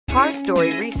Car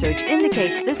Story research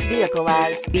indicates this vehicle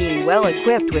as being well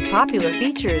equipped with popular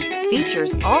features.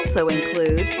 Features also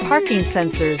include parking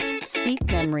sensors, seat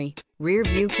memory, rear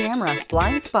view camera,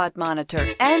 blind spot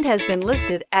monitor, and has been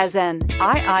listed as an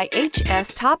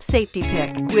IIHS top safety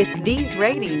pick with these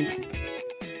ratings.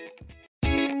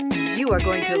 You are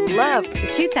going to love the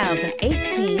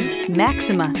 2018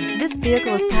 Maxima. This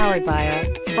vehicle is powered by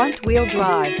a front-wheel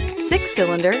drive,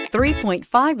 6-cylinder,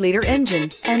 3.5-liter engine,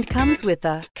 and comes with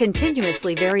a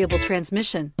continuously variable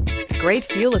transmission. Great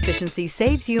fuel efficiency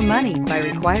saves you money by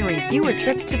requiring fewer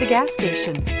trips to the gas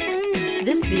station.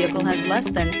 This vehicle has less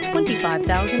than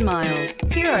 25,000 miles.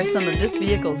 Here are some of this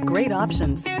vehicle's great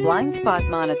options: blind spot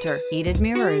monitor, heated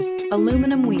mirrors,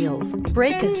 aluminum wheels,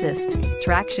 brake assist,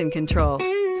 traction control,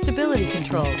 stability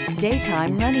control,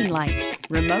 daytime running lights,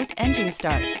 remote engine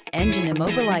start, engine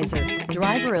immobilizer,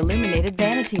 driver illuminated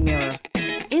vanity mirror.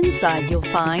 Inside you'll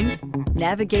find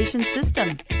navigation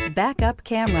system, backup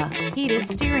camera, heated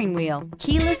steering wheel,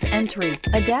 keyless entry,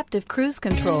 adaptive cruise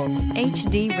control,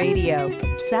 HD radio,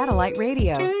 satellite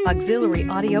radio, auxiliary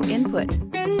audio input,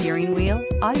 steering wheel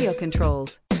audio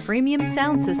controls, premium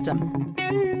sound system.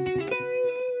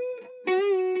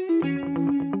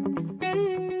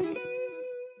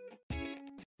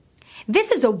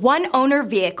 This is a one-owner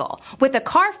vehicle with a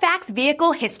Carfax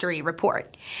Vehicle History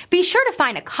Report. Be sure to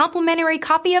find a complimentary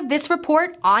copy of this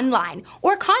report online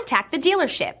or contact the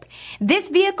dealership. This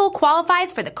vehicle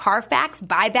qualifies for the Carfax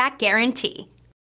Buyback Guarantee.